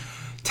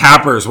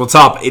Tappers, what's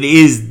up? It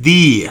is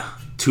the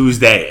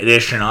Tuesday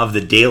edition of the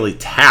Daily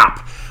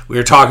Tap. We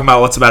are talking about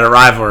what's a better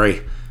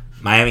rivalry,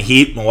 Miami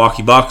Heat,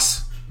 Milwaukee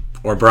Bucks,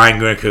 or Brian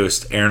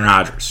Gutekunst, Aaron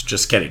Rodgers.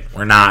 Just kidding,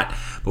 we're not.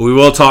 But we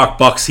will talk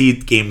Bucks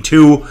Heat Game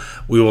 2.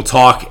 We will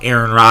talk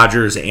Aaron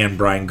Rodgers and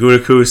Brian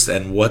Gutekunst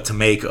and what to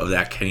make of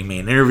that Kenny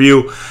Mayne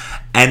interview.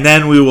 And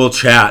then we will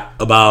chat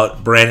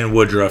about Brandon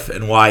Woodruff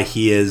and why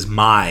he is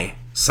my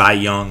Cy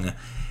Young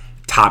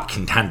top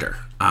contender.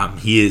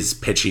 He is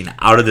pitching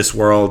out of this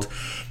world.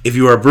 If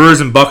you are a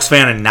Brewers and Bucks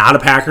fan and not a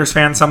Packers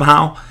fan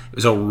somehow, it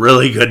was a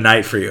really good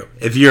night for you.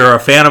 If you're a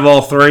fan of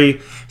all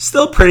three,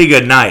 still a pretty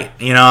good night.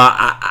 You know,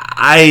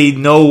 I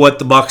know what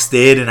the Bucks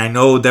did, and I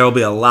know there will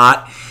be a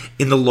lot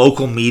in the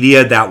local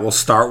media that will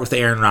start with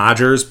Aaron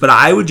Rodgers, but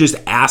I would just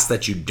ask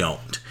that you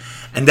don't.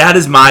 And that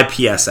is my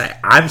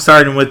PSA. I'm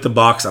starting with the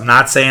Bucks. I'm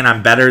not saying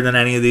I'm better than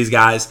any of these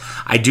guys.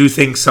 I do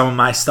think some of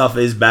my stuff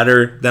is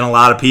better than a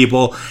lot of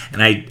people.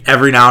 And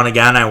every now and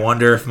again, I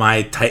wonder if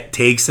my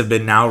takes have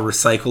been now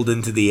recycled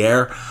into the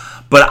air.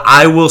 But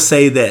I will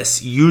say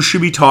this. You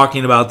should be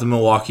talking about the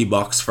Milwaukee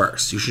Bucks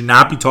first. You should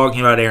not be talking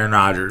about Aaron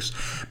Rodgers.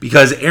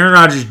 Because Aaron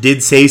Rodgers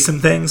did say some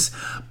things,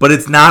 but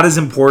it's not as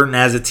important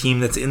as a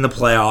team that's in the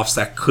playoffs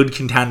that could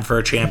contend for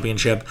a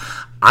championship.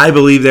 I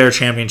believe they're a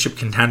championship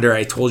contender.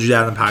 I told you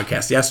that on the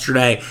podcast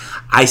yesterday.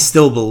 I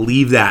still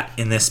believe that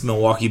in this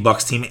Milwaukee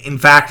Bucks team. In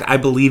fact, I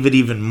believe it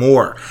even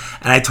more.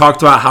 And I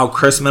talked about how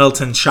Chris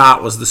Middleton's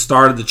shot was the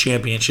start of the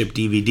championship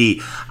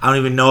DVD. I don't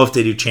even know if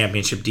they do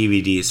championship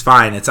DVDs.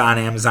 Fine, it's on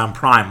Amazon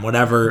Prime,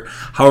 whatever,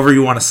 however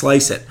you want to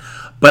slice it.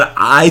 But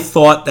I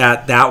thought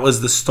that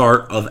was the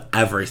start of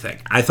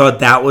everything. I thought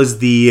that was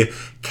the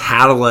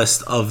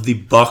catalyst of the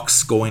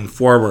Bucks going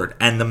forward.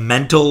 And the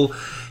mental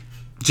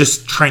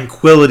just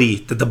tranquility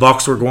that the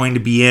Bucks were going to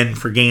be in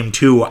for Game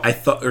 2, I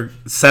thought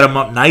set them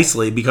up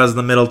nicely because of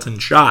the Middleton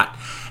shot.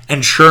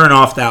 And sure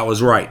enough, that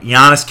was right.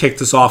 Giannis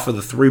kicked us off with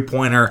a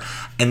three-pointer,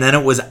 and then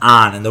it was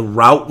on, and the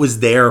route was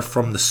there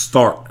from the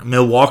start.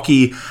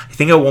 Milwaukee, I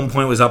think at one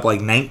point was up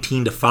like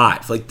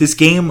 19-5. Like, this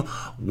game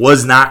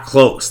was not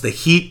close. The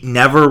Heat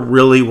never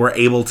really were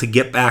able to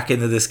get back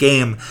into this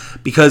game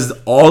because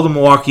all the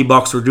Milwaukee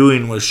Bucks were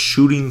doing was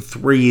shooting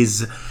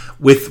threes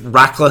with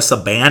reckless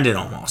abandon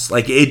almost.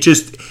 Like, it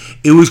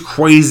was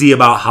crazy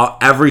about how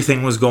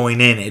everything was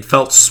going in. It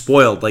felt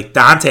spoiled. Like,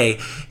 Dante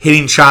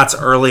hitting shots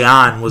early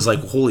on was like,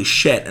 holy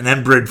shit. And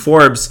then Bryn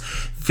Forbes,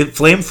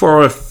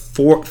 flamethrower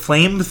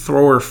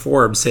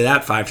Forbes, say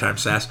that 5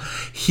 times fast,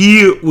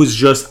 he was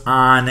just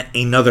on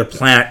another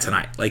planet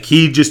tonight. Like,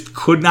 he just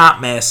could not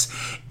miss.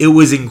 It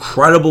was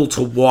incredible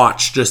to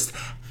watch. Just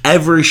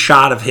every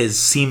shot of his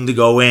seemed to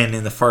go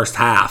in the first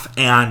half.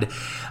 And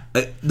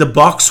the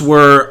Bucks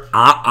were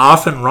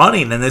off and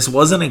running, and this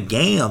wasn't a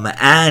game.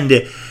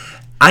 And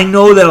I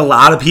know that a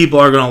lot of people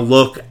are going to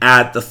look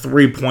at the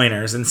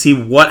three-pointers and see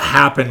what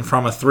happened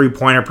from a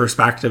three-pointer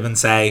perspective and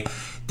say,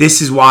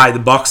 this is why the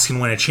Bucks can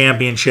win a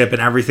championship and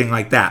everything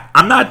like that.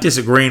 I'm not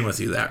disagreeing with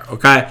you there,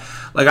 okay?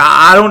 Like,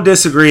 I don't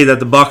disagree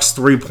that the Bucks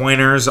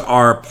three-pointers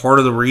are part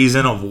of the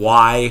reason of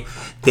why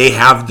they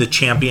have the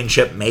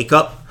championship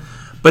makeup.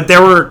 But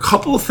there were a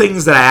couple of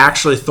things that I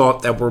actually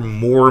thought that were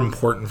more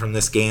important from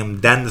this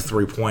game than the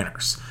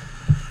three-pointers.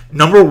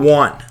 Number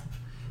one,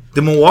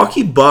 the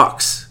Milwaukee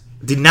Bucks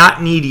did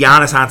not need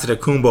Giannis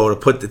Antetokounmpo to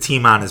put the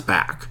team on his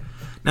back.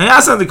 Now,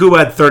 Giannis Antetokounmpo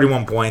had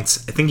 31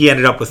 points. I think he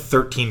ended up with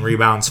 13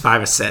 rebounds,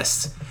 5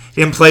 assists.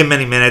 He didn't play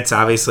many minutes,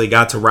 obviously.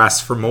 Got to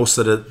rest for most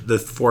of the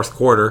fourth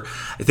quarter.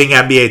 I think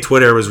NBA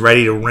Twitter was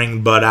ready to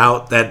ring Bud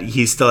out that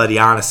he still had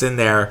Giannis in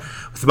there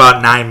with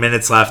about 9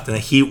 minutes left, and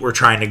the Heat were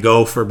trying to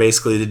go for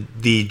basically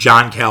the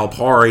John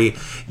Calipari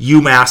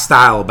UMass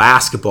style of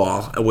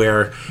basketball,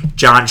 where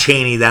John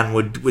Chaney then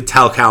would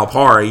tell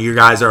Calipari, you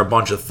guys are a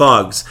bunch of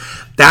thugs.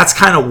 That's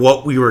kind of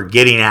what we were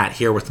getting at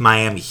here with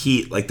Miami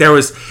Heat. Like, there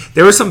was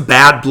some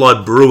bad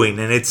blood brewing,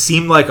 and it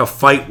seemed like a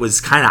fight was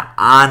kind of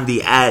on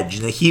the edge,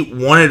 and the Heat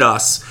wanted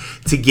us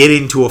to get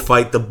into a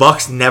fight. The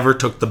Bucks never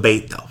took the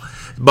bait, though.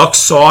 The Bucks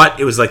saw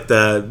it. It was like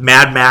the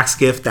Mad Max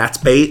gift. That's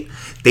bait.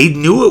 They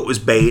knew it was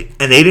bait,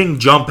 and they didn't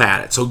jump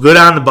at it. So good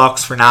on the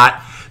Bucks for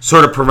not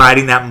sort of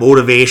providing that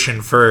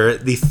motivation for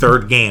the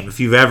third game. If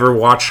you've ever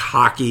watched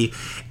hockey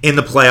in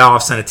the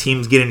playoffs and a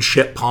team's getting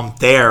shit pumped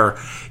there,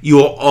 you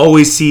will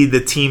always see the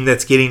team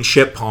that's getting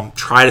shit pumped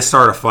try to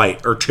start a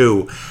fight or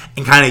two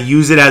and kind of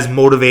use it as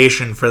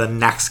motivation for the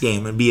next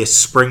game and be a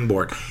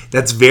springboard.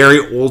 That's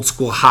very old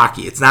school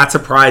hockey. It's not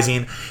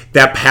surprising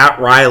that Pat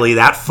Riley,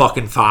 that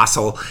fucking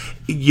fossil,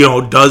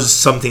 does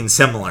something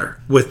similar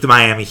with the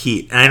Miami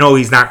Heat. And I know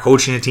he's not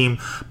coaching a team,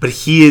 but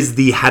he is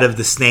the head of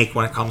the snake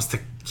when it comes to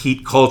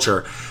Heat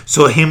culture.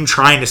 So him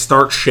trying to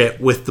start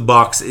shit with the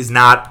Bucks is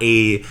not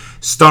a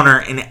stunner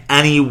in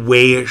any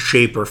way,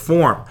 shape, or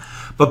form.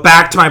 But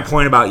back to my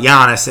point about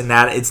Giannis, and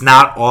that it's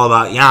not all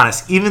about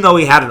Giannis. Even though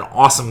he had an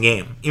awesome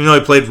game, even though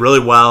he played really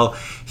well,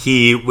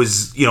 he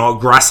was,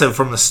 aggressive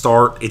from the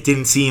start. It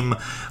didn't seem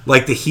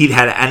like the Heat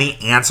had any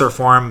answer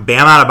for him.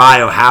 Bam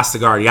Adebayo has to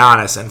guard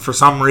Giannis, and for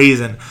some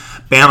reason,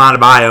 Bam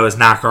Adebayo is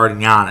not guarding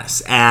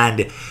Giannis.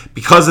 And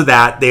because of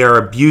that, they are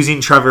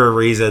abusing Trevor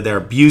Ariza. They're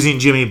abusing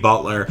Jimmy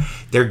Butler.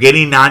 They're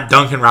getting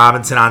Duncan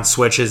Robinson on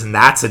switches, and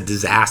that's a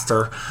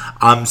disaster.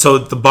 So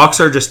the Bucks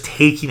are just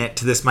taking it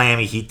to this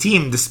Miami Heat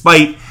team,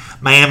 despite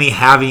Miami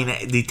having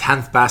the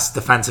 10th best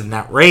defensive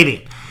net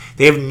rating.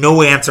 They have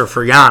no answer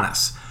for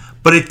Giannis.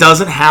 But it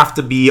doesn't have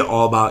to be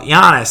all about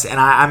Giannis. And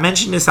I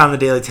mentioned this on the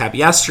Daily Tap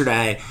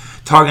yesterday,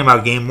 talking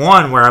about Game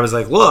 1, where I was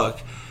like, look,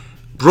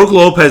 Brook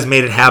Lopez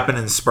made it happen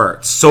in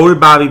spurts. So did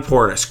Bobby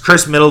Portis.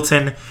 Chris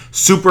Middleton,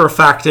 super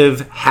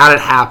effective, had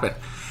it happen.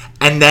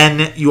 And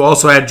then you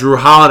also had Drew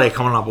Holiday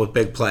coming up with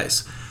big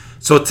plays.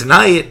 So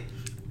tonight,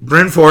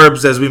 Bryn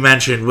Forbes, as we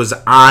mentioned, was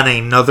on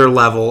another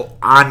level,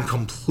 on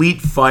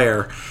complete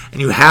fire. And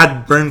you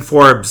had Bryn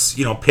Forbes,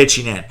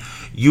 pitching in.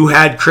 You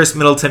had Chris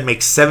Middleton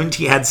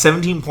had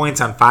 17 points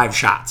on 5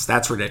 shots.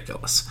 That's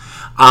ridiculous.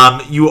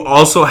 You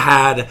also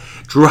had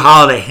Drew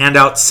Holiday hand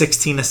out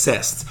 16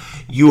 assists.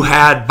 You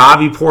had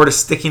Bobby Portis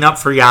sticking up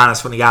for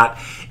Giannis when he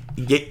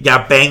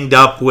got banged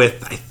up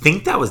with, I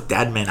think that was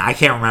Dedmon. I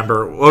can't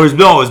remember. It was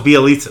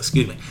Bielitsa.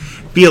 Excuse me,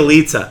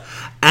 Bielitsa.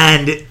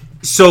 And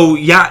so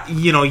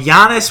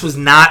Giannis was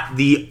not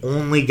the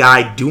only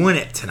guy doing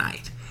it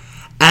tonight.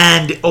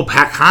 And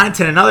Pat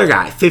Connaughton, another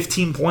guy,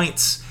 15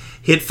 points.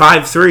 Hit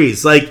 5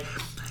 threes. Like,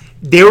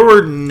 they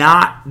were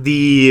not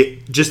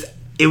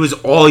it was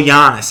all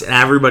Giannis and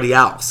everybody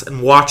else.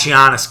 And watch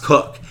Giannis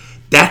cook.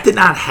 That did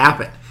not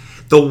happen.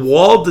 The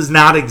wall does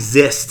not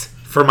exist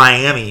for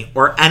Miami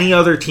or any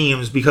other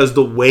teams because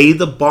the way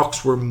the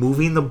Bucks were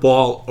moving the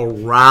ball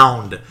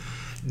around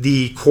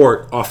the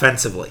court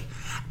offensively.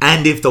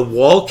 And if the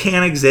wall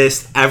can't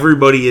exist,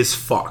 everybody is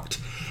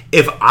fucked.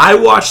 If I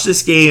watch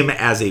this game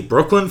as a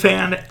Brooklyn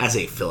fan, as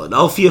a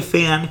Philadelphia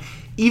fan,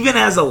 even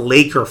as a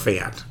Laker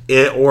fan,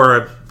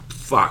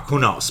 who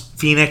knows,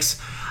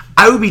 Phoenix,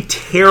 I would be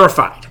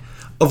terrified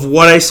of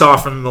what I saw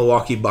from the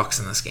Milwaukee Bucks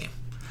in this game.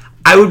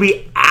 I would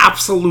be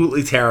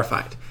absolutely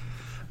terrified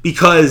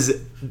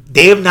because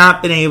the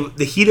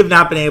Heat have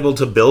not been able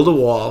to build a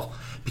wall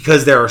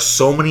because there are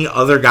so many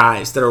other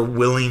guys that are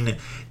willing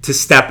to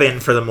step in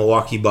for the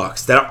Milwaukee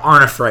Bucks that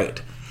aren't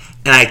afraid.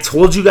 And I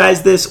told you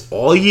guys this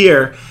all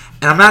year,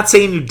 and I'm not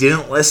saying you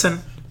didn't listen,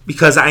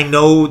 because I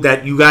know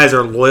that you guys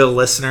are loyal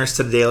listeners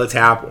to the Daily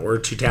Tap or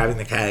to Tapping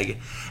the Keg.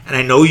 And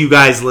I know you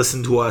guys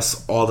listen to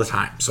us all the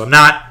time. So I'm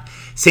not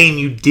saying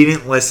you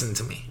didn't listen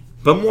to me,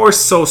 but more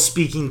so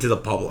speaking to the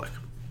public.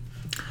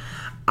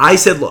 I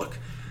said, look,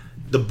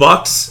 the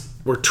Bucks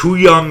were too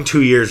young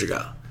 2 years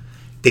ago.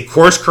 They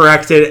course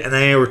corrected, and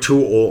then they were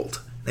too old.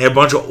 They had a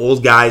bunch of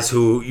old guys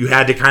who you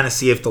had to kind of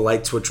see if the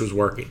light switch was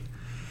working.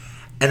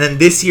 And then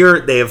this year,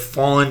 they have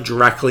fallen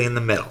directly in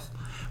the middle,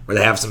 where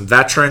they have some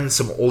veterans,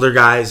 some older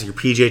guys, your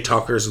PJ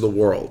Tuckers of the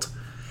world.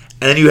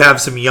 And then you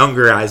have some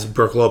younger guys,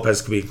 Brook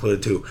Lopez could be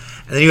included too.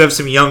 And then you have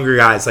some younger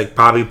guys like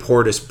Bobby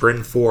Portis,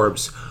 Bryn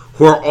Forbes,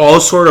 who are all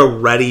sort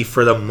of ready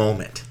for the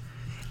moment.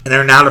 And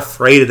they're not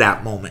afraid of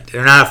that moment.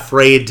 They're not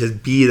afraid to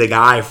be the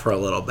guy for a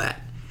little bit.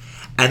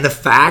 And the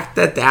fact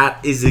that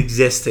that is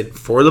existent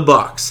for the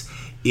Bucks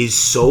is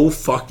so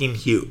fucking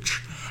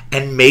huge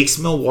and makes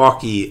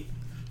Milwaukee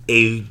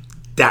a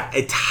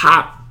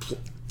top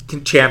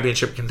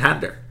championship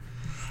contender.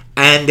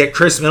 And that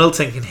Chris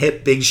Middleton can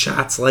hit big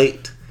shots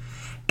late.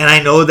 And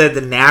I know that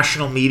the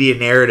national media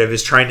narrative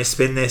is trying to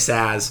spin this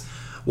as,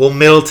 well,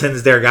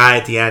 Middleton's their guy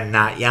at the end,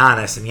 not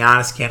Giannis, and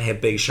Giannis can't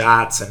hit big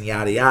shots and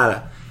yada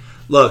yada.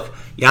 Look,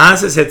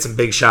 Giannis has hit some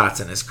big shots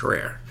in his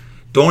career.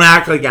 Don't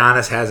act like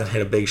Giannis hasn't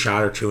hit a big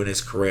shot or two in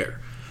his career.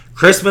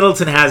 Chris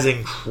Middleton has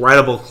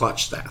incredible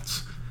clutch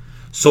stats.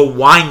 So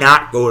why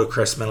not go to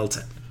Chris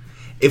Middleton?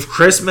 If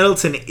Chris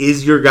Middleton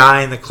is your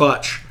guy in the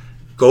clutch,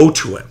 go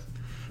to him.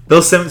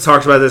 Bill Simmons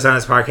talked about this on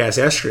his podcast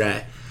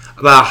yesterday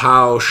about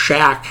how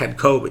Shaq had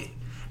Kobe.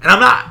 And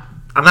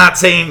I'm not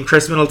saying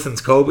Chris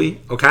Middleton's Kobe,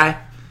 okay?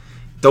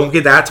 Don't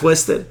get that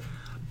twisted.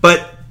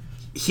 But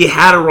he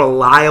had a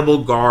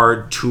reliable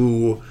guard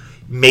to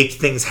make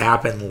things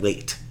happen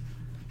late.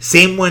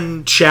 Same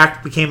when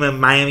Shaq became a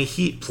Miami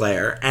Heat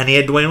player and he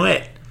had Dwayne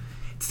Wade.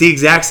 It's the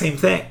exact same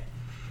thing.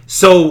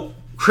 So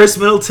Chris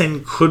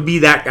Middleton could be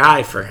that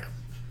guy for him.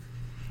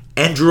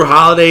 And Drew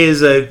Holiday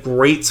is a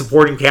great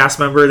supporting cast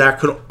member that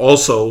could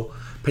also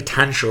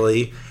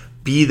potentially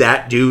be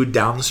that dude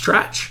down the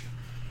stretch.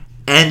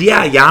 And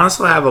yeah, Giannis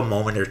will have a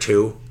moment or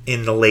two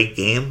in the late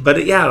game,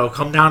 but yeah, it'll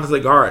come down to the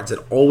guards. It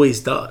always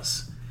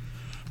does.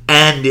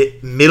 And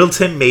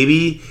Middleton,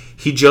 maybe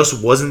he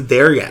just wasn't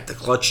there yet. The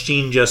clutch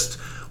gene just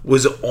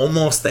was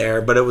almost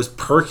there, but it was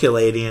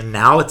percolating, and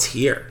now it's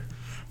here.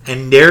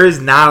 And there is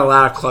not a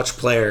lot of clutch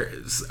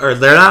players, or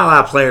there are not a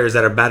lot of players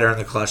that are better in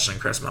the clutch than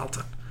Chris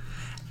Middleton.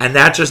 And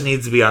that just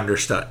needs to be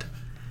understood.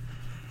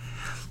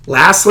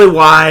 Lastly,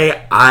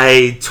 why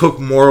I took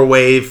more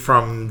away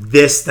from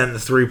this than the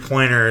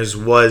three-pointers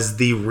was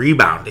the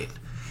rebounding.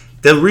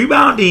 The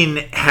rebounding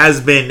has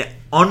been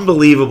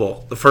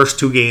unbelievable the first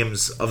two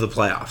games of the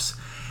playoffs.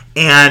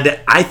 And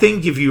I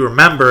think if you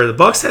remember, the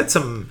Bucks had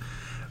some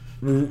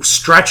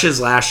stretches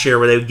last year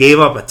where they gave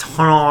up a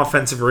ton of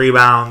offensive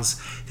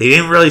rebounds. They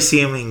didn't really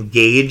see him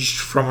engaged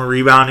from a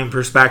rebounding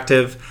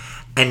perspective.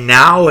 And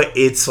now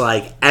it's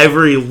like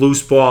every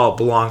loose ball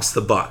belongs to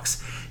the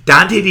Bucks.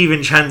 Dante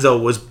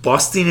DiVincenzo was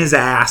busting his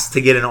ass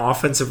to get an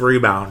offensive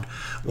rebound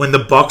when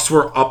the Bucks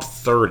were up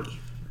 30.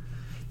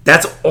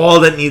 That's all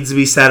that needs to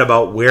be said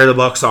about where the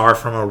Bucks are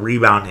from a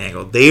rebounding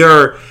angle. They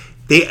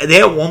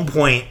at one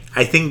point,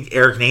 I think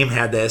Eric Name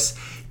had this,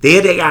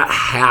 they got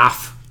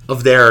half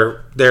of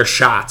their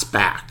shots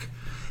back.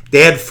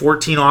 They had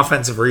 14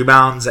 offensive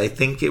rebounds, I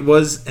think it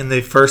was, in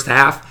the first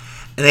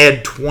half, and they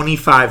had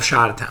 25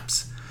 shot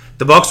attempts.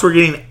 The Bucks were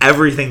getting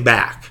everything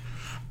back.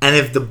 And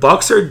if the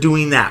Bucks are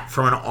doing that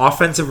from an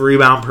offensive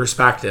rebound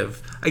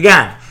perspective,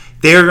 again,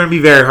 they are going to be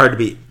very hard to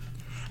beat.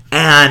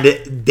 And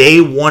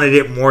they wanted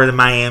it more than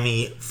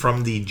Miami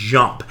from the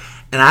jump.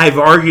 And I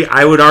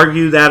would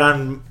argue that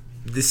on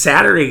the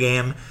Saturday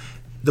game,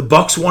 the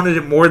Bucks wanted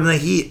it more than the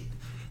Heat.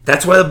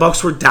 That's why the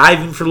Bucks were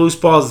diving for loose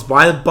balls. That's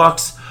why the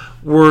Bucks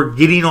were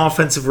getting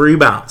offensive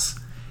rebounds.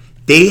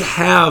 They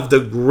have the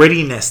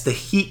grittiness, the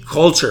Heat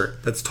culture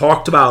that's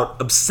talked about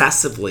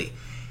obsessively.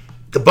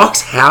 The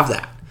Bucks have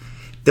that.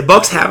 The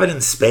Bucks have it in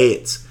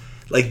spades.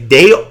 Like,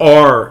 they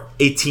are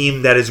a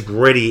team that is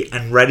gritty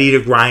and ready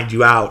to grind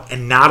you out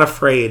and not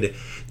afraid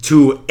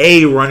to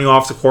A, run you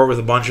off the court with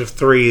a bunch of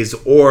threes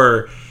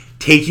or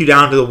take you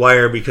down to the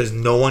wire because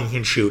no one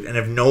can shoot. And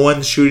if no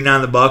one's shooting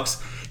on the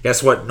Bucks,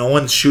 guess what? No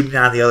one's shooting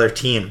on the other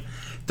team.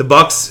 The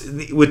Bucks,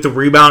 with the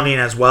rebounding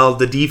as well,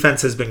 the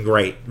defense has been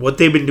great. What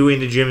they've been doing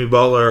to Jimmy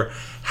Butler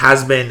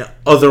has been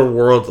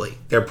otherworldly.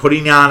 They're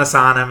putting Giannis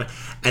on him,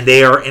 and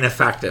they are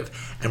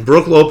ineffective. And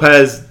Brook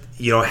Lopez,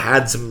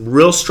 had some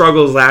real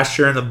struggles last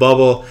year in the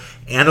bubble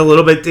and a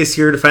little bit this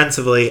year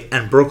defensively,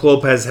 and Brook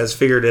Lopez has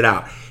figured it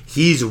out.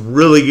 He's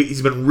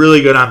been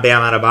really good on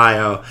Bam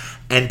Adebayo,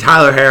 and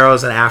Tyler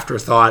Herro's an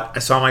afterthought. I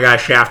saw my guy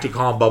Shafty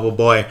call him Bubble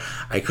Boy.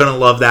 I couldn't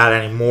love that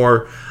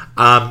anymore.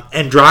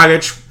 And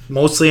Dragic,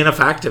 mostly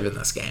ineffective in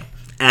this game.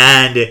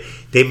 And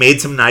they made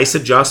some nice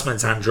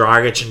adjustments on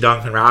Dragic and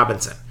Duncan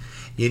Robinson.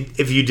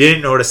 If you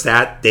didn't notice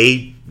that,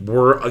 they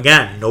were,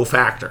 again, no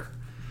factor.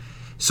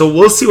 So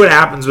we'll see what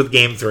happens with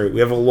Game 3. We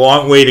have a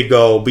long way to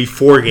go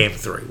before Game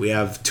 3. We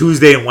have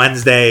Tuesday and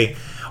Wednesday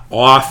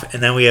off,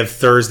 and then we have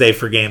Thursday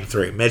for Game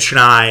 3. Mitch and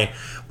I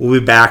will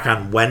be back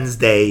on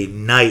Wednesday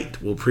night.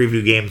 We'll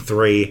preview Game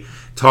 3,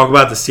 talk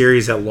about the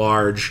series at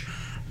large.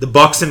 The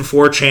Bucks in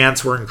 4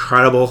 chants were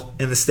incredible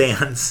in the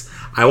stands.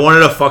 I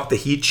wanted a fuck the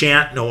Heat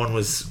chant. No one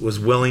was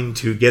willing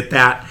to get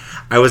that.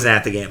 I wasn't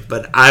at the game.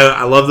 But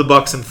I love the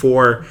Bucks in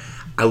 4.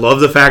 I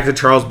love the fact that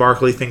Charles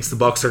Barkley thinks the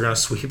Bucks are going to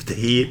sweep the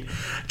Heat.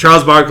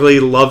 Charles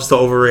Barkley loves to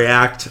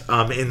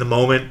overreact in the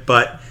moment.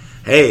 But,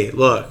 hey,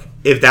 look,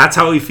 if that's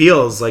how he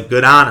feels, like,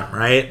 good on him,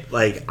 right?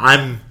 Like,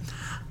 I'm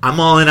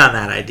all in on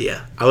that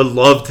idea. I would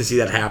love to see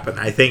that happen.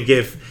 I think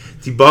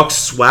if the Bucks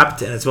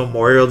swept and it's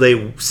Memorial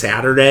Day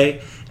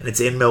Saturday and it's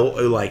in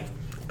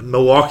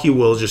Milwaukee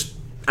will just,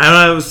 I don't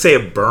know, I would say a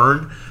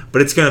burn,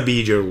 but it's going to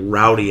be just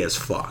rowdy as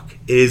fuck.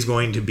 It is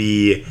going to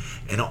be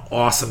an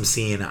awesome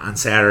scene on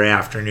Saturday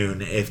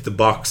afternoon if the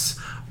Bucks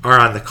are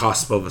on the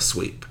cusp of a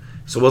sweep.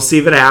 So we'll see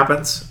if it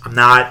happens. I'm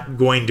not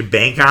going to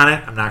bank on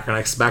it. I'm not going to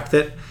expect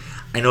it.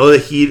 I know the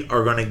Heat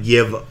are going to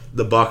give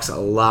the Bucks a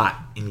lot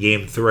in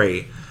Game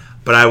 3,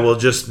 but I will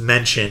just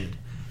mention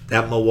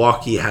that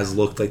Milwaukee has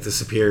looked like the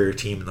superior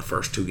team in the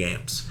first 2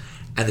 games,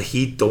 and the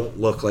Heat don't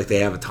look like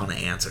they have a ton of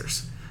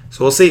answers.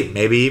 So we'll see.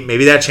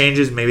 Maybe that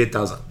changes. Maybe it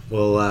doesn't.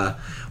 We'll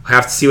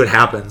have to see what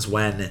happens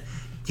when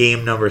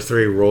Game number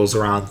 3 rolls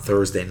around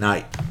Thursday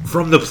night.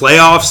 From the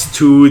playoffs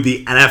to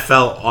the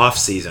NFL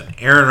offseason,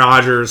 Aaron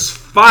Rodgers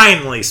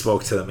finally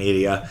spoke to the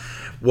media.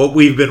 What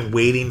we've been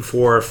waiting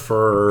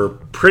for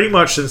pretty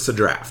much since the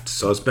draft.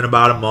 So it's been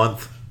about a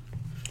month.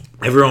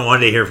 Everyone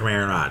wanted to hear from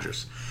Aaron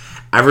Rodgers.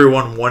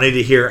 Everyone wanted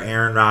to hear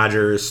Aaron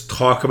Rodgers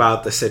talk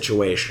about the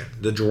situation,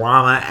 the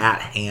drama at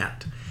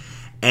hand.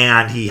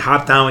 And he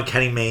hopped on with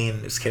Kenny Mayne.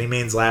 It was Kenny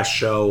Mayne's last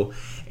show.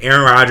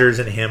 Aaron Rodgers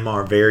and him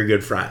are very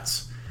good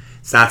friends.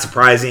 It's not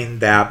surprising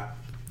that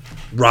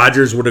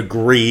Rodgers would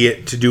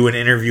agree to do an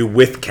interview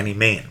with Kenny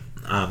Mayne.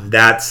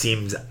 That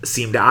seemed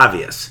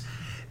obvious.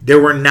 There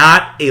were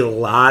not a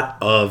lot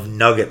of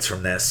nuggets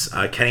from this.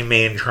 Kenny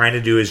Mayne trying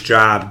to do his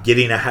job,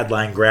 getting a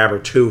headline grab or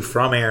two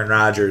from Aaron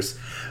Rodgers.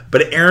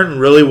 But Aaron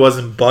really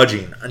wasn't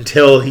budging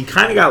until he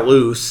kind of got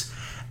loose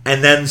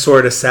and then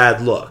sort of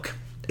said, look,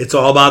 it's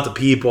all about the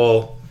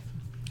people.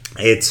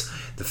 It's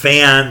the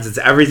fans. It's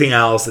everything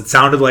else. It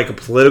sounded like a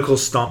political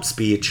stump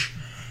speech.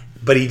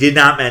 But he did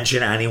not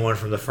mention anyone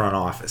from the front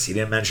office. He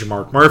didn't mention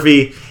Mark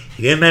Murphy.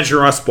 He didn't mention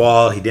Russ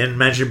Ball. He didn't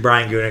mention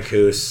Brian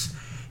Gutekunst.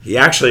 He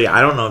actually,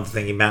 I don't know if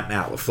he meant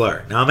Matt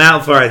LaFleur. Now,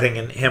 Matt LaFleur, I think,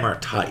 and him are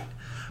tight.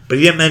 But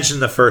he didn't mention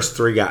the first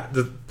three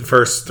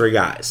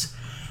guys.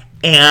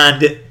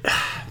 And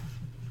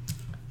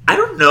I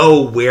don't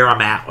know where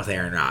I'm at with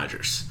Aaron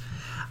Rodgers.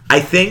 I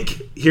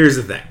think, here's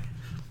the thing.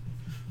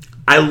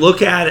 I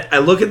look at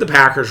the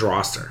Packers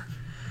roster.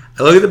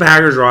 I look at the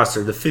Packers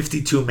roster, the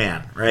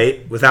 52-man,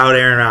 right, without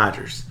Aaron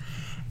Rodgers.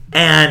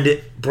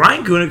 And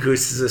Brian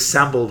Gutekunst has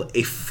assembled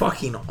a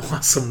fucking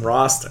awesome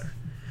roster.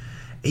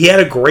 He had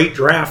a great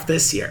draft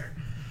this year.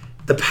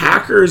 The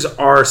Packers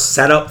are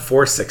set up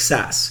for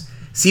success.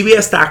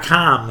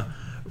 CBS.com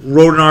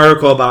wrote an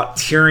article about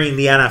tiering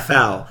the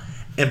NFL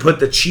and put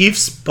the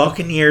Chiefs,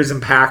 Buccaneers,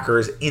 and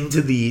Packers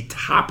into the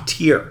top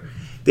tier.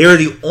 They are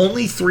the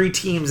only 3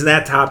 teams in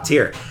that top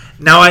tier.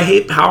 Now, I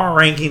hate power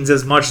rankings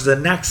as much as the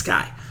next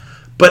guy,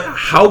 but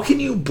how can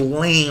you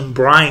blame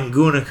Brian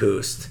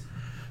Gutekunst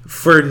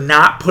for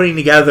not putting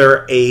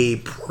together a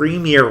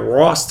premier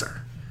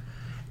roster?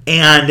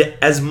 And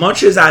as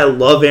much as I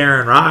love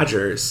Aaron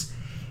Rodgers,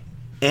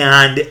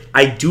 and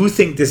I do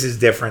think this is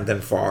different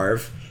than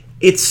Favre,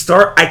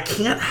 I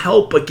can't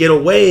help but get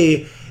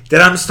away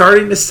that I'm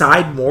starting to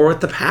side more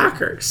with the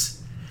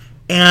Packers.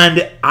 And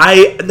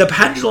the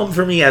pendulum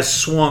for me has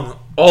swung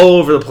all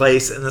over the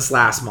place in this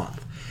last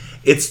month.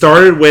 It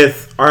started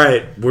with, all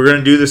right, we're going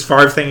to do this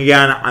Favre thing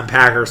again. I'm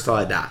Packers till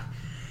I die.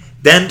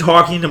 Then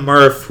talking to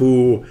Murph,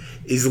 who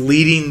is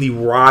leading the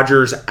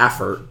Rodgers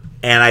effort,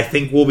 and I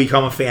think will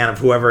become a fan of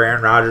whoever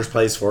Aaron Rodgers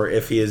plays for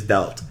if he is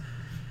dealt.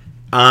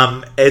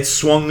 It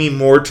swung me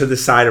more to the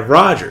side of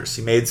Rodgers.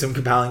 He made some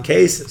compelling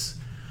cases.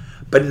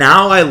 But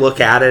now I look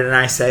at it and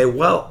I say,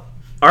 well,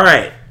 all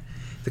right,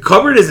 the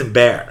cupboard isn't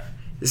bare.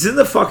 This isn't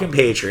the fucking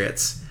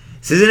Patriots.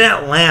 This isn't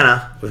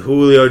Atlanta with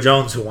Julio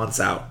Jones, who wants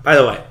out. By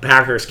the way,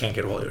 Packers can't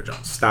get Julio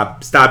Jones.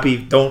 Stop.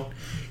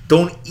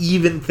 Don't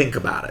even think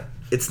about it.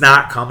 It's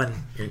not coming.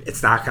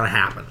 It's not going to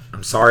happen.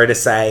 I'm sorry to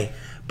say,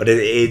 but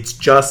it's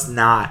just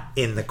not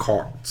in the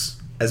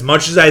cards. As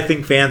much as I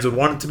think fans would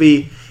want it to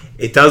be,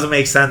 it doesn't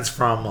make sense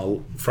from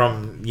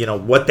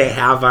what they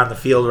have on the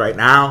field right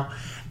now,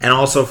 and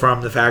also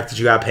from the fact that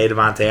you got to pay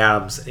Davante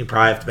Adams and you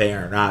probably have to pay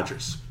Aaron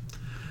Rodgers.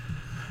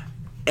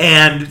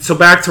 And so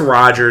back to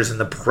Rodgers and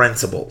the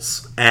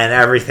principles and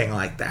everything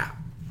like that.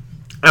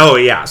 Oh,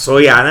 yeah. So,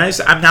 yeah,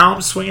 and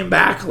I'm swinging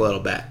back a little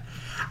bit.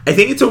 I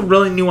think it's a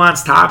really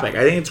nuanced topic.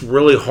 I think it's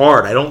really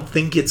hard. I don't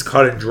think it's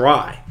cut and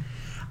dry.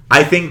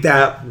 I think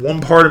that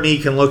one part of me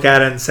can look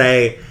at it and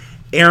say,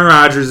 Aaron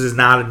Rodgers is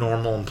not a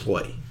normal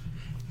employee.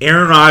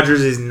 Aaron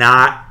Rodgers is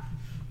not,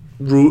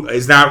 I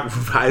was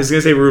going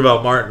to say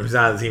Reuvel Martin, who's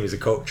not on the team, he's a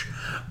coach.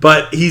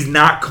 But he's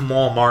not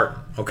Kamal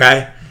Martin,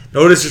 okay?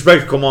 No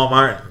disrespect to Kamal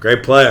Martin,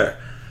 great player.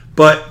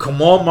 But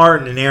Kamal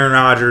Martin and Aaron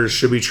Rodgers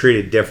should be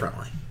treated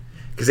differently.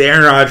 Because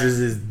Aaron Rodgers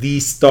is the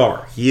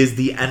star. He is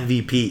the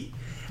MVP.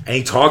 And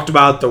he talked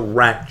about the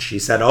wrench. He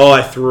said,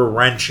 I threw a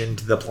wrench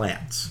into the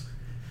plans.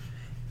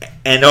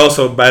 And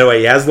also, by the way,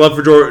 he has love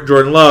for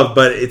Jordan Love,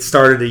 but it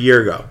started a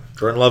year ago.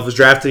 Jordan Love was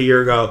drafted a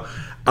year ago.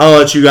 I'll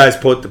let you guys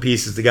put the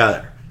pieces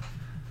together.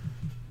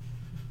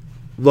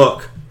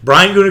 Look,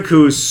 Brian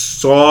Gutekunst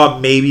saw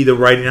maybe the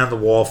writing on the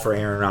wall for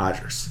Aaron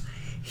Rodgers.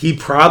 He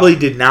probably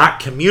did not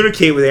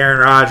communicate with Aaron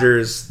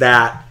Rodgers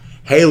that,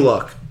 hey,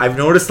 look, I've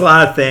noticed a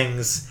lot of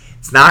things.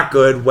 It's not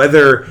good.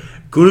 Whether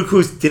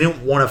Gutekunst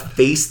didn't want to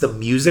face the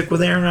music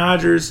with Aaron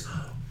Rodgers,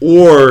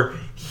 or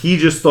he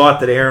just thought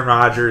that Aaron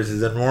Rodgers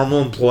is a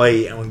normal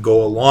employee and would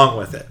go along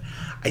with it.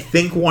 I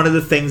think one of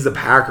the things the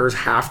Packers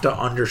have to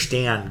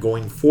understand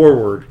going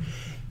forward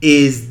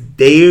is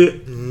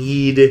they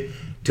need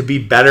to be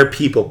better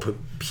people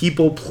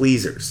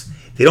pleasers.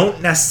 They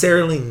don't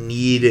necessarily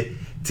need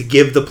to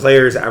give the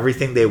players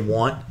everything they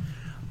want,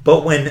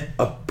 but when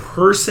a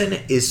person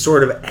is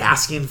sort of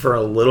asking for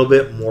a little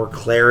bit more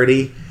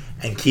clarity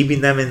and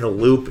keeping them in the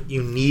loop,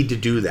 you need to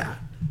do that.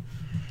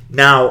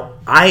 Now,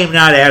 I am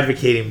not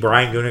advocating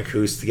Brian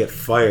Gutekunst to get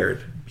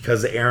fired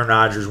because Aaron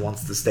Rodgers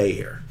wants to stay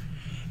here.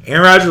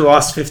 Aaron Rodgers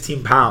lost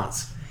 15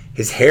 pounds.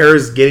 His hair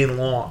is getting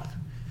long.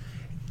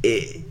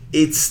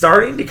 It's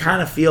starting to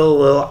kind of feel a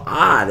little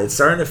odd. It's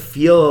starting to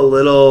feel a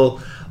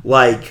little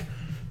like,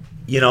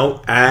 and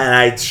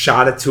I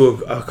shot it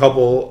to a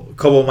couple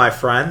of my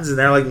friends, and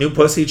they're like, new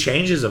pussy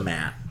changes a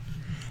man.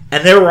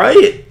 And they're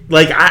right.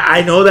 Like,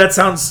 I know that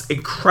sounds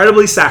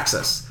incredibly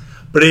sexist,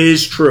 but it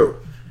is true.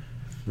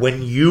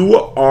 When you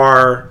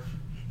are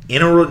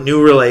in a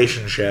new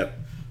relationship,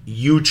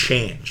 you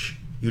change.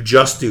 You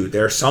just do.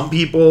 There are some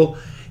people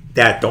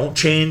that don't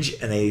change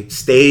and they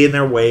stay in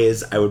their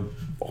ways.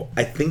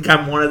 I think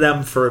I'm one of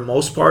them for the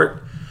most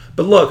part.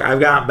 But look, I've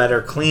gotten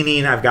better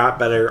cleaning. I've got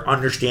better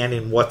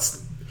understanding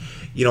what's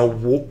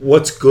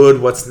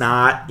good, what's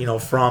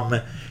not, from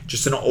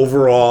just an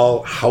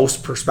overall house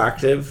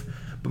perspective.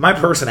 But my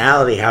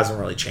personality hasn't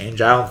really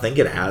changed. I don't think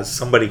it has.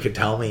 Somebody could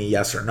tell me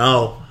yes or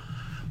no.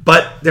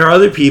 But there are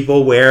other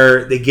people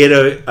where they get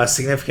a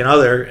significant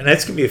other, and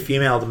it's going to be a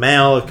female to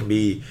male. It can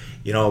be,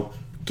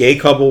 gay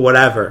couple,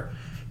 whatever.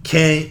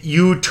 Can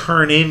you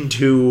turn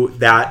into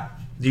that,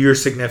 your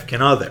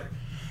significant other?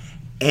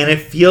 And it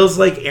feels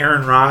like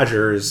Aaron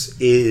Rodgers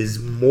is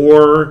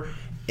more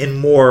and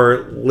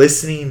more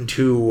listening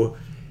to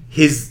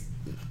his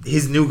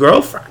new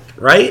girlfriend,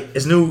 right?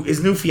 His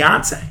new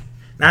fiance.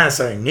 Not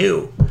necessarily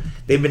new.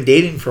 They've been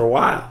dating for a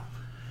while.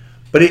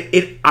 But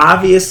it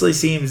obviously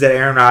seems that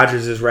Aaron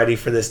Rodgers is ready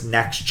for this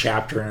next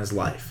chapter in his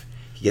life.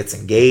 He gets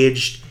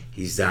engaged.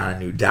 He's on a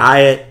new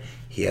diet.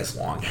 He has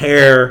long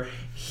hair.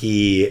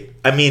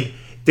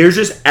 there's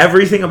just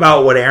everything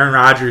about what Aaron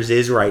Rodgers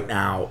is right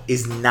now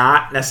is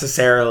not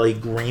necessarily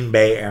Green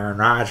Bay Aaron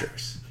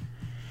Rodgers.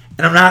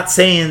 And I'm not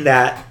saying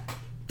that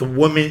the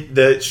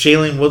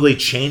Shailene Woodley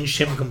changed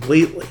him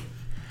completely.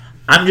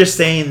 I'm just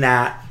saying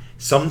that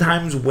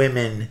sometimes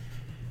women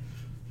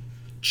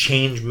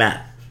change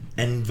men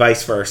and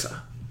vice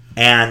versa.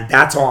 And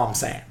that's all I'm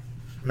saying.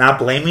 I'm not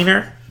blaming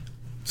her.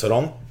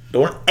 So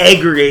don't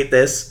aggregate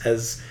this,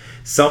 as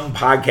some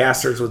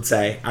podcasters would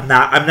say. I'm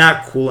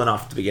not cool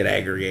enough to get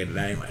aggregated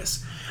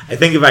anyways. I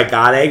think if I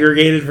got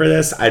aggregated for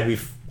this, I'd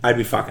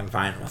be fucking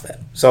fine with it.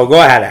 So go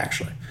ahead,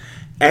 actually.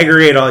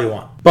 Aggregate all you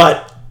want.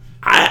 But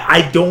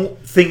I don't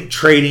think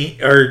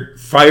trading or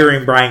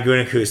firing Brian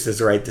Gutekunst is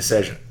the right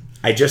decision.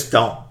 I just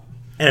don't.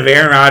 And if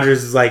Aaron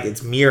Rodgers is like,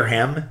 it's me or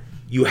him,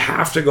 you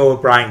have to go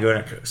with Brian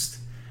Gutekunst.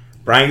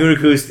 Brian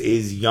Gutekunst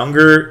is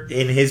younger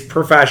in his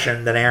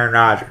profession than Aaron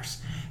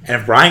Rodgers. And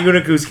if Brian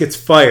Gutekunst gets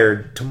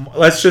fired,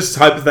 let's just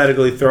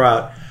hypothetically throw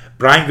out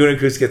Brian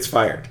Gutekunst gets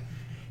fired.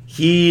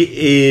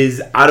 He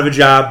is out of a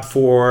job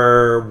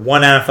for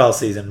one NFL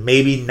season,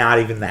 maybe not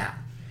even that.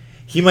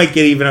 He might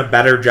get even a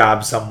better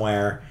job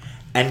somewhere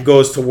and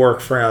goes to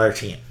work for another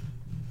team.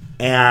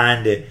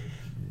 And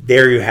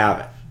there you have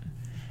it.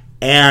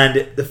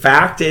 And the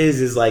fact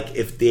is like,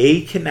 if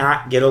they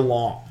cannot get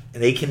along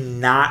and they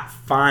cannot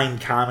find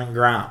common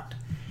ground,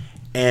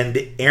 and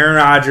Aaron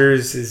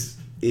Rodgers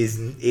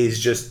is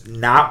just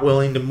not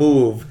willing to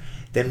move,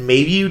 then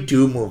maybe you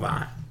do move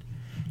on.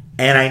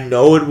 And I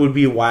know it would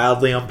be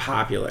wildly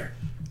unpopular.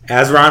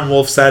 As Ron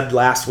Wolf said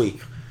last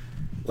week,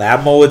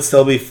 Lambeau would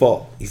still be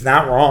full. He's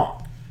not wrong.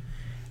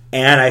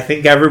 And I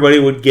think everybody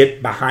would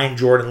get behind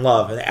Jordan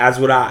Love, and as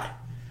would I.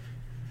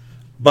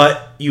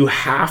 But you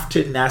have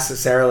to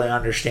necessarily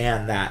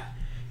understand that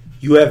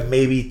you have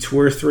maybe 2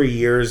 or 3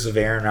 years of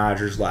Aaron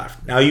Rodgers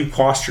left. Now you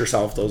cost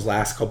yourself those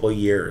last couple of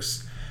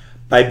years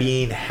by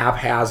being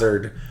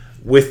haphazard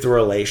with the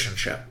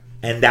relationship.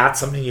 And that's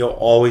something you'll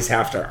always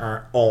have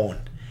to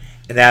own.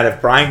 And that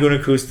if Brian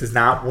Gutekunst does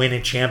not win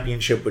a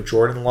championship with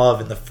Jordan Love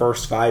in the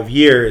first 5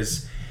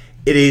 years,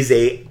 it is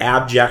an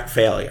abject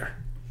failure.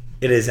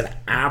 It is an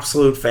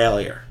absolute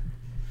failure.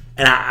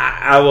 And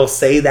I will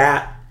say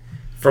that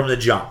from the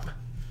jump.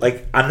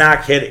 Like, I'm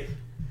not kidding.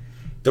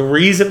 The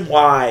reason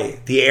why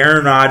the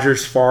Aaron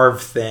Rodgers-Favre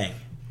thing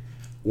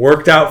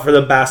worked out for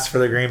the best for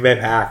the Green Bay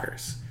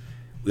Packers,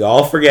 we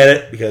all forget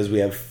it because we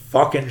have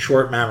fucking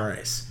short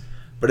memories.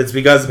 But it's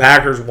because the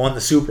Packers won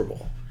the Super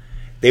Bowl.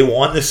 They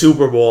won the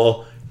Super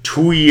Bowl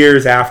 2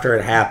 years after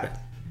it happened.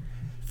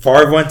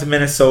 Favre went to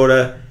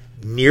Minnesota,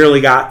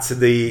 nearly got to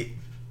the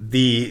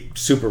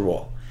Super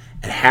Bowl.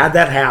 And had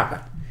that happen,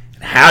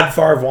 and had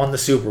Favre won the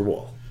Super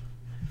Bowl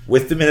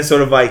with the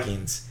Minnesota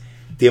Vikings,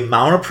 the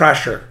amount of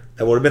pressure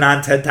that would have been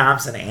on Ted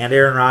Thompson and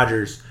Aaron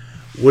Rodgers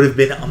would have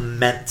been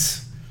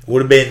immense. It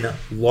would have been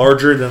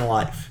larger than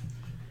life.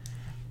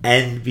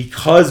 And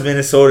because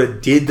Minnesota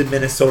did the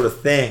Minnesota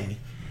thing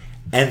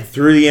and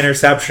threw the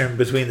interception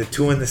between the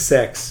 2 and the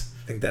 6,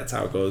 I think that's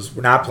how it goes.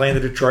 We're not playing the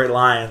Detroit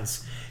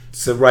Lions.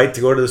 It's the right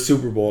to go to the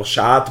Super Bowl.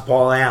 Shout out to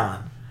Paul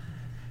Allen.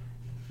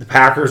 The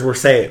Packers were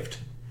saved.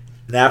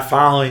 And that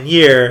following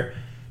year,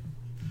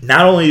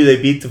 not only do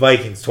they beat the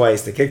Vikings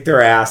twice, they kick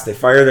their ass, they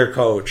fire their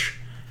coach,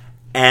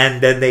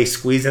 and then they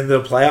squeeze into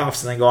the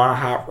playoffs and they go on a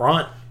hot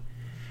run.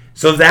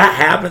 So if that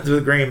happens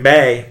with Green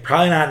Bay,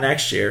 probably not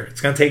next year.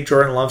 It's going to take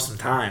Jordan Love some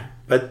time.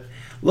 But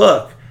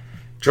look,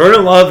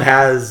 Jordan Love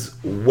has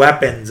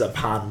weapons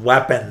upon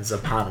weapons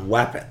upon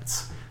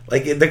weapons.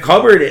 Like, the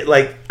cupboard,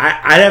 like,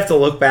 I'd have to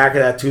look back at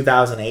that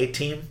 2008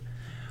 team,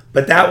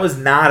 but that was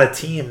not a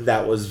team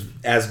that was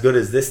as good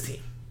as this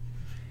team.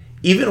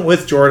 Even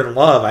with Jordan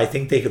Love, I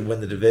think they could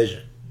win the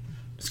division.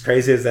 As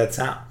crazy as that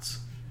sounds.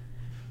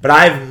 But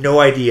I have no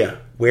idea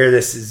where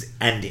this is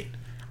ending.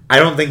 I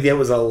don't think there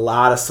was a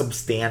lot of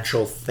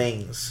substantial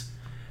things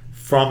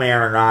from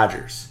Aaron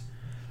Rodgers.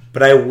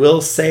 But I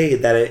will say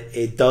that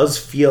it does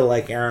feel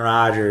like Aaron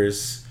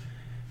Rodgers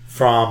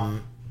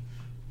from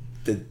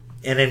the...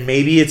 And then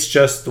maybe it's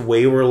just the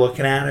way we're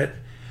looking at it.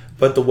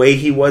 But the way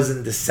he was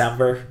in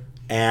December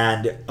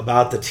and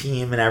about the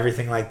team and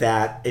everything like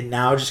that, it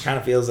now just kind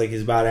of feels like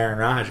he's about Aaron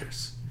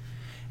Rodgers.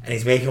 And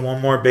he's making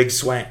one more big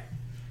swing.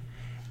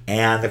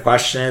 And the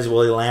question is,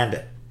 will he land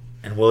it?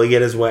 And will he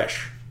get his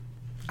wish?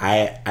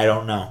 I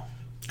don't know.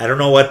 I don't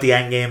know what the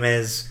end game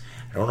is.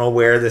 I don't know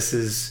where this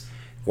is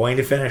going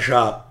to finish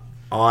up.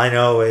 All I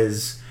know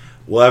is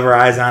we'll have our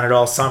eyes on it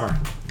all summer.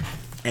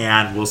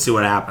 And we'll see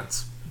what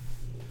happens.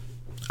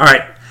 All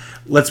right.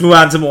 Let's move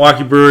on to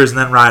Milwaukee Brewers and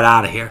then ride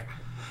out of here.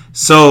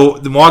 So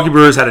the Milwaukee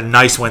Brewers had a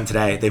nice win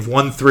today. They've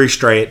won 3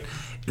 straight.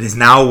 It is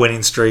now a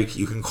winning streak.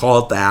 You can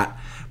call it that.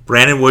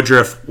 Brandon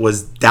Woodruff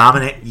was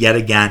dominant yet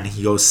again.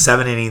 He goes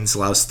 7 innings,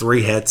 allows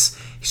 3 hits.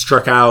 He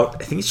struck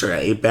out, I think he struck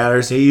out 8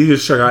 batters. He either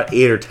struck out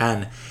 8 or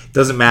 10. It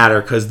doesn't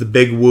matter because the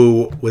big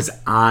woo was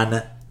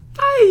on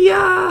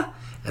fire,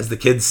 as the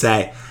kids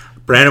say.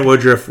 Brandon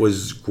Woodruff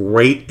was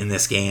great in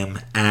this game,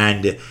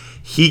 and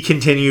he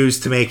continues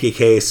to make a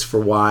case for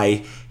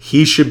why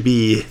he should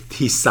be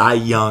the Cy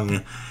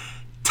Young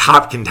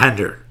top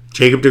contender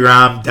Jacob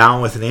deGrom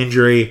down with an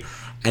injury.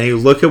 And you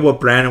look at what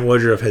Brandon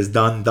Woodruff has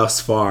done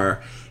thus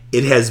far,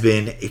 it has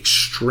been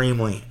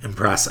extremely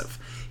impressive.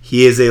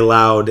 He has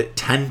allowed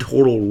 10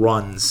 total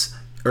runs,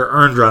 or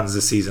earned runs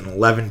this season,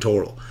 11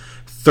 total.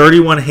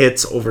 31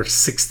 hits over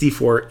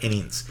 64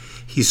 innings.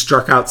 He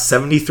struck out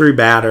 73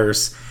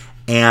 batters,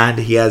 and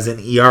he has an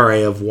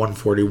ERA of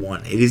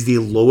 141. It is the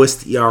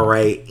lowest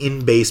ERA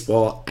in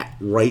baseball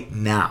right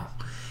now.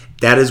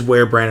 That is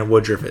where Brandon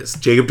Woodruff is.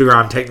 Jacob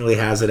deGrom technically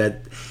has it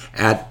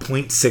at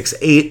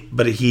 .68,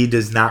 but he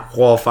does not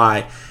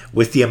qualify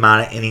with the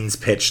amount of innings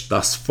pitched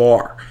thus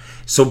far.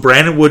 So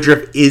Brandon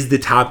Woodruff is the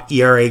top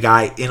ERA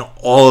guy in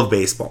all of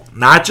baseball,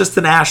 not just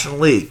the National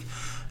League.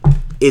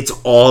 It's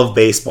all of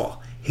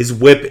baseball. His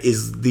whip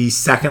is the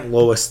second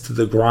lowest to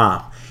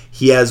deGrom.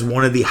 He has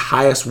one of the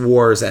highest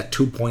WARs at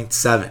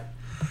 2.7.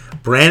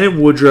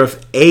 Brandon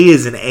Woodruff, A,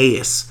 is an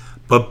ace,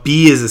 but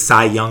B is a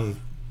Cy Young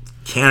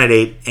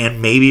candidate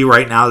and maybe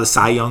right now the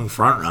Cy Young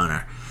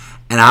frontrunner.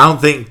 And I don't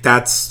think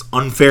that's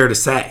unfair to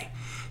say.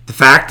 The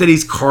fact that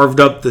he's carved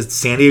up the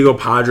San Diego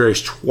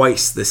Padres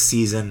twice this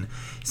season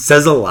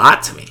says a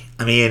lot to me.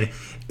 I mean,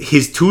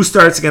 his 2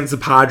 starts against the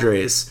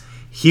Padres,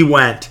 he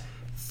went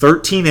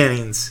 13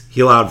 innings,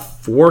 he allowed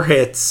 4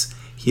 hits,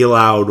 he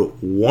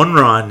allowed 1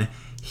 run,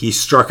 he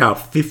struck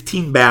out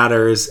 15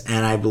 batters,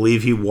 and I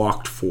believe he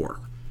walked 4.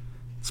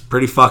 It's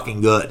pretty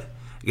fucking good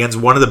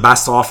against one of the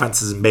best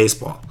offenses in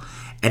baseball.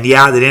 And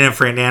yeah, they didn't have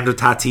Fernando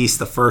Tatis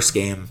the first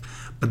game,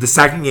 but the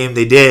second game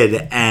they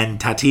did, and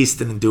Tatis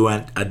didn't do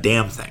a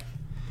damn thing.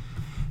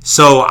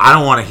 So I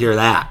don't want to hear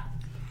that.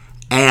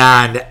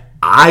 And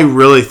I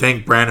really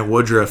think Brandon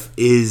Woodruff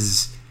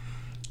is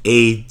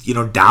a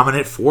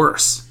dominant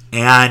force.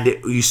 And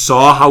you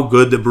saw how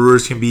good the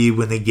Brewers can be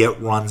when they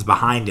get runs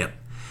behind him.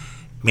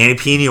 Manny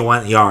Pena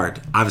went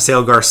yard.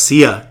 Avisail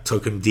Garcia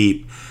took him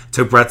deep.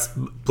 Took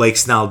Blake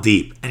Snell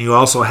deep. And you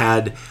also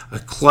had a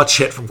clutch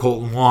hit from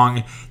Colton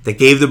Wong that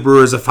gave the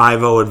Brewers a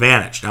 5-0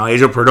 advantage. Now,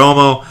 Angel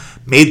Perdomo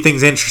made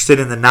things interesting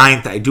in the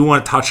 9th. I do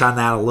want to touch on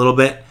that a little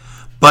bit.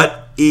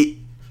 But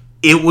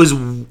it was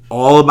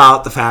all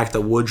about the fact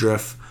that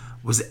Woodruff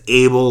was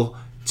able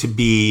to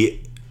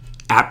be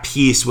at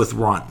peace with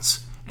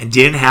runs and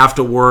didn't have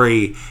to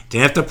worry,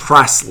 didn't have to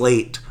press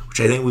late, which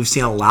I think we've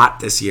seen a lot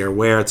this year,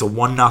 where it's a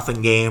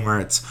 1-0 game or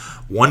it's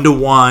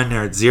 1-1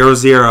 or it's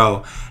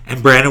 0-0,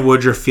 and Brandon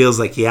Woodruff feels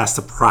like he has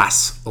to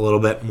press a little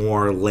bit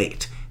more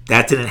late.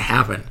 That didn't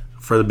happen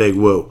for the Big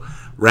Woo.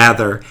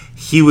 Rather,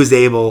 he was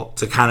able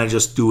to kind of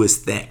just do his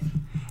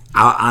thing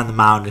out on the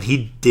mound, and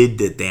he did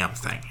the damn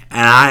thing.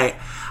 And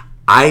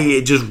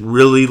I just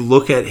really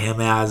look at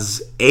him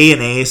as A,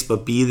 an ace,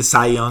 but B, the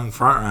Cy Young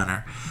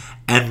frontrunner.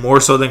 And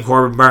more so than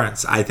Corbin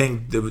Burns. I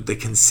think the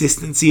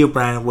consistency of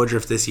Brandon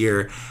Woodruff this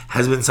year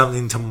has been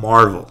something to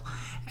marvel.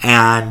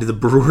 And the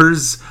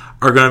Brewers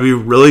are going to be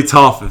really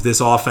tough if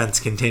this offense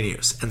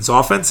continues. And this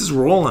offense is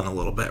rolling a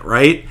little bit,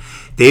 right?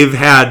 They've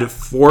had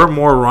 4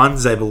 more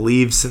runs, I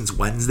believe, since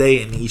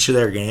Wednesday in each of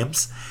their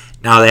games.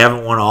 Now, they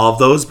haven't won all of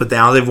those, but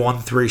now they've won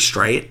 3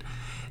 straight.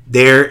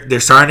 They're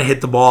starting to hit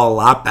the ball a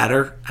lot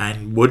better.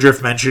 And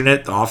Woodruff mentioned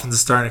it. The offense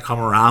is starting to come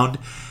around.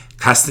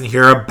 Keston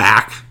Hiura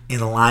back in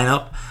the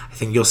lineup.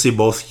 I think you'll see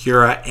both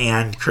Hiura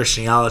and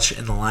Christian Yelich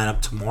in the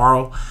lineup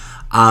tomorrow.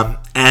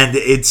 And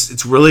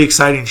it's really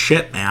exciting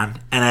shit, man.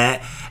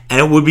 And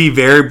it would be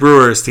very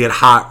Brewers to get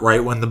hot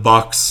right when the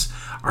Bucks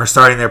are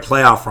starting their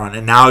playoff run.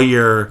 And now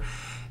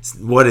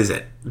what is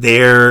it?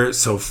 They're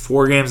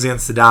 4 games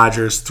against the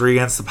Dodgers, 3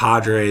 against the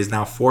Padres,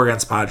 now 4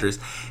 against the Padres.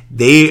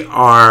 They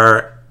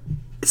are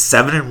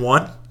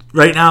 7-1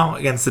 right now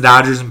against the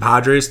Dodgers and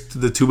Padres,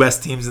 the 2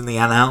 best teams in the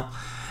NL.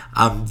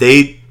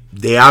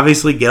 They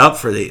obviously get up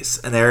for these,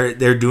 and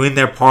they're doing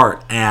their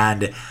part.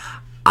 And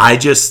I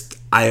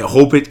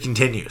hope it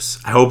continues.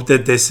 I hope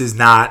that this is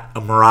not a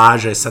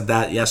mirage. I said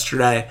that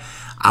yesterday.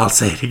 I'll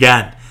say it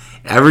again.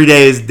 Every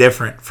day is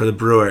different for the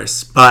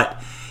Brewers,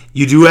 but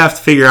you do have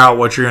to figure out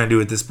what you're going to do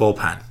with this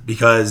bullpen,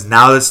 because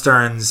now that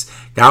Stearns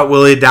got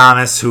Willy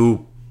Adames,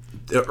 who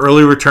the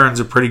early returns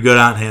are pretty good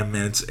on him,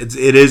 and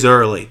it is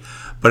early,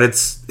 but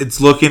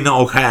it's looking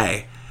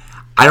okay.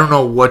 I don't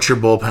know what your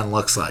bullpen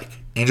looks like.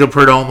 Angel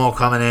Perdomo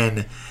coming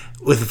in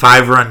with a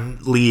 5-run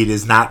lead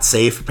is not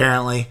safe,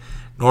 apparently.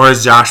 Nor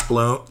is Josh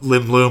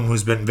Lindblom,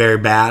 who's been very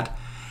bad.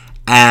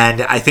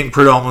 And I think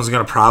Perdomo's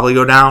going to probably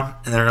go down,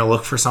 and they're going to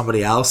look for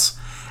somebody else.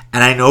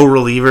 And I know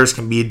relievers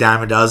can be a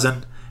dime a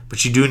dozen,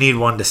 but you do need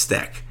one to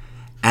stick.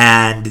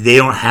 And they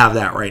don't have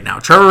that right now.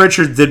 Trevor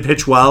Richards did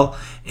pitch well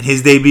in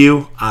his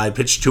debut. He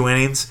pitched 2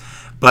 innings.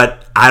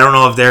 But I don't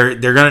know if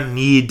they're going to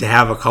need to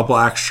have a couple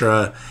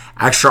extra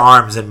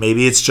arms, and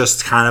maybe it's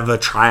just kind of a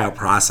tryout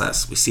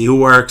process. We see who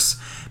works.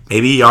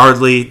 Maybe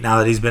Yardley, now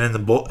that he's been in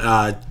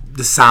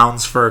the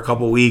Sounds for a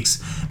couple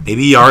weeks,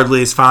 maybe Yardley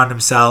has found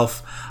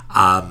himself.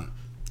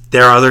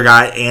 Their other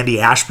guy, Andy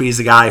Ashby, is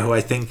a guy who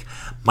I think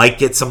might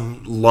get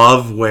some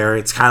love, where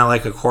it's kind of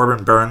like a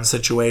Corbin Burns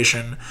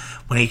situation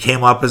when he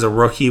came up as a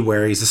rookie,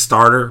 where he's a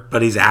starter,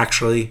 but he's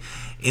actually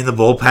in the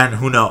bullpen.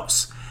 Who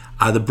knows?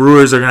 The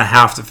Brewers are going to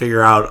have to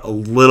figure out a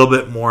little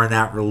bit more in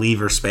that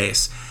reliever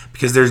space.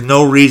 because there's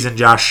no reason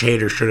Josh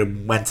Hader should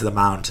have went to the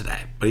mound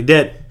today. But he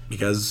did,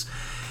 because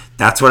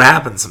that's what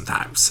happens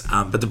sometimes.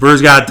 But the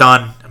Brewers got it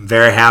done. I'm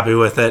very happy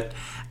with it.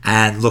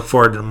 And look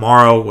forward to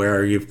tomorrow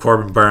where you have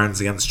Corbin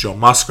Burns against Joe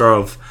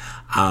Musgrove.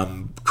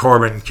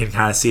 Corbin can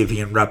kind of see if he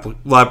can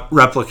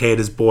replicate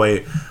his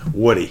boy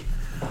Woody.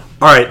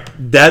 All right,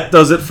 that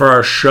does it for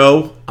our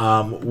show.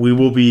 We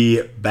will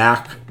be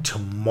back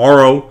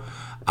tomorrow.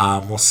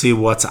 We'll see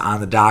what's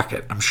on the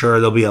docket. I'm sure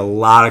there'll be a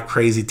lot of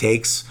crazy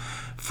takes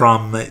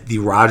from the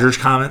Rodgers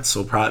comments.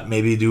 So we'll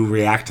maybe do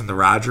react on the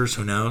Rodgers.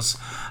 Who knows?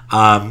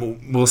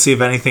 We'll see if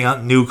anything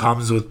new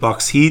comes with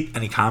Bucks Heat.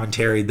 Any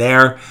commentary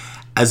there,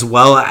 as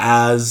well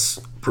as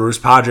Brewers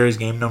Padres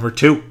game number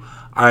 2.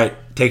 All right,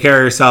 take care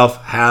of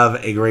yourself.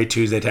 Have a great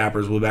Tuesday,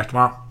 Tappers. We'll be back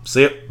tomorrow.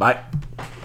 See you. Bye.